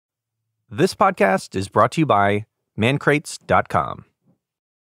This podcast is brought to you by mancrates.com.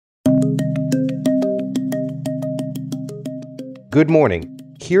 Good morning.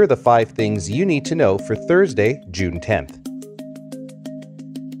 Here are the 5 things you need to know for Thursday, June 10th.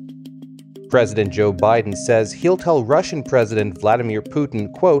 President Joe Biden says he'll tell Russian President Vladimir Putin,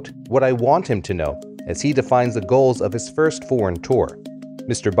 quote, what I want him to know, as he defines the goals of his first foreign tour.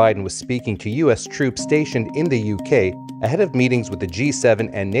 Mr. Biden was speaking to U.S. troops stationed in the UK ahead of meetings with the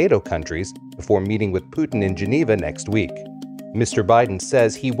G7 and NATO countries before meeting with Putin in Geneva next week. Mr. Biden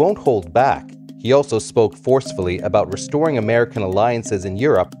says he won't hold back. He also spoke forcefully about restoring American alliances in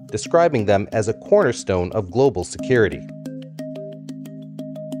Europe, describing them as a cornerstone of global security.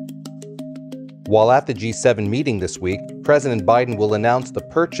 While at the G7 meeting this week, President Biden will announce the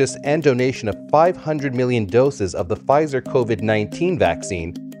purchase and donation of 500 million doses of the Pfizer COVID-19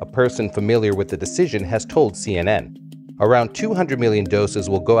 vaccine, a person familiar with the decision has told CNN. Around 200 million doses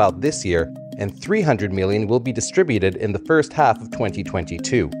will go out this year, and 300 million will be distributed in the first half of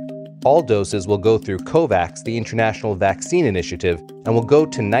 2022. All doses will go through COVAX, the International Vaccine Initiative, and will go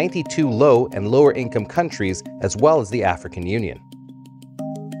to 92 low and lower income countries as well as the African Union.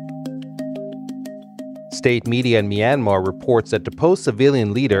 State media in Myanmar reports that deposed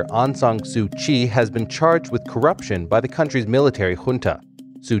civilian leader Aung San Suu Kyi has been charged with corruption by the country's military junta.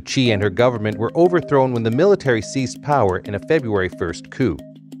 Suu Kyi and her government were overthrown when the military seized power in a February 1st coup.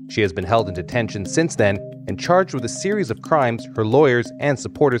 She has been held in detention since then and charged with a series of crimes her lawyers and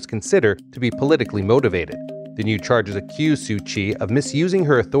supporters consider to be politically motivated. The new charges accuse Suu Kyi of misusing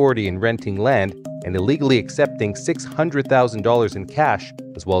her authority in renting land and illegally accepting $600,000 in cash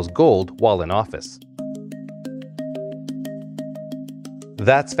as well as gold while in office.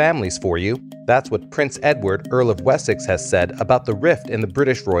 That's families for you. That's what Prince Edward, Earl of Wessex, has said about the rift in the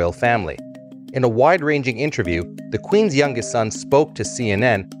British royal family. In a wide-ranging interview, the Queen's youngest son spoke to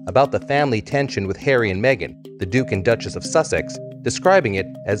CNN about the family tension with Harry and Meghan, the Duke and Duchess of Sussex, describing it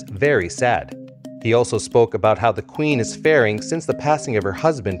as very sad. He also spoke about how the Queen is faring since the passing of her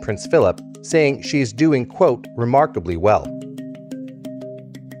husband, Prince Philip, saying she is doing, quote, remarkably well.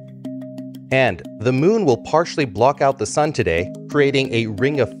 And the moon will partially block out the sun today, creating a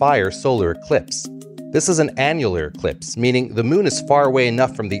ring of fire solar eclipse. This is an annular eclipse, meaning the moon is far away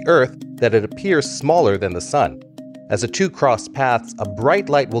enough from the Earth that it appears smaller than the sun. As the two cross paths, a bright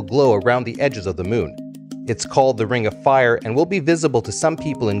light will glow around the edges of the moon. It's called the Ring of Fire and will be visible to some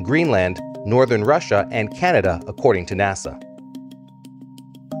people in Greenland, northern Russia, and Canada, according to NASA.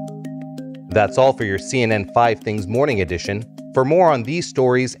 That's all for your CNN 5 Things Morning Edition. For more on these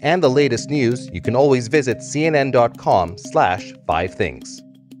stories and the latest news, you can always visit cnn.com/5things.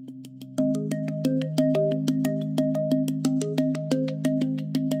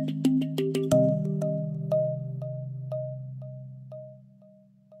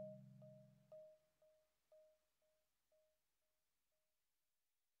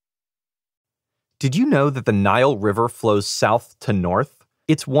 Did you know that the Nile River flows south to north?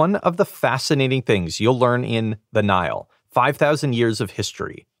 It's one of the fascinating things you'll learn in The Nile, 5,000 Years of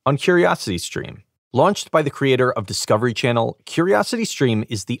History, on CuriosityStream. Launched by the creator of Discovery Channel, CuriosityStream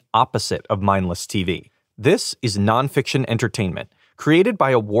is the opposite of mindless TV. This is nonfiction entertainment, created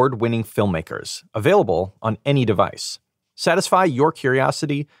by award-winning filmmakers, available on any device. Satisfy your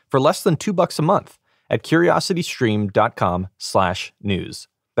curiosity for less than $2 a month at curiositystream.com/news.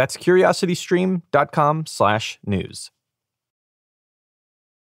 That's curiositystream.com/news.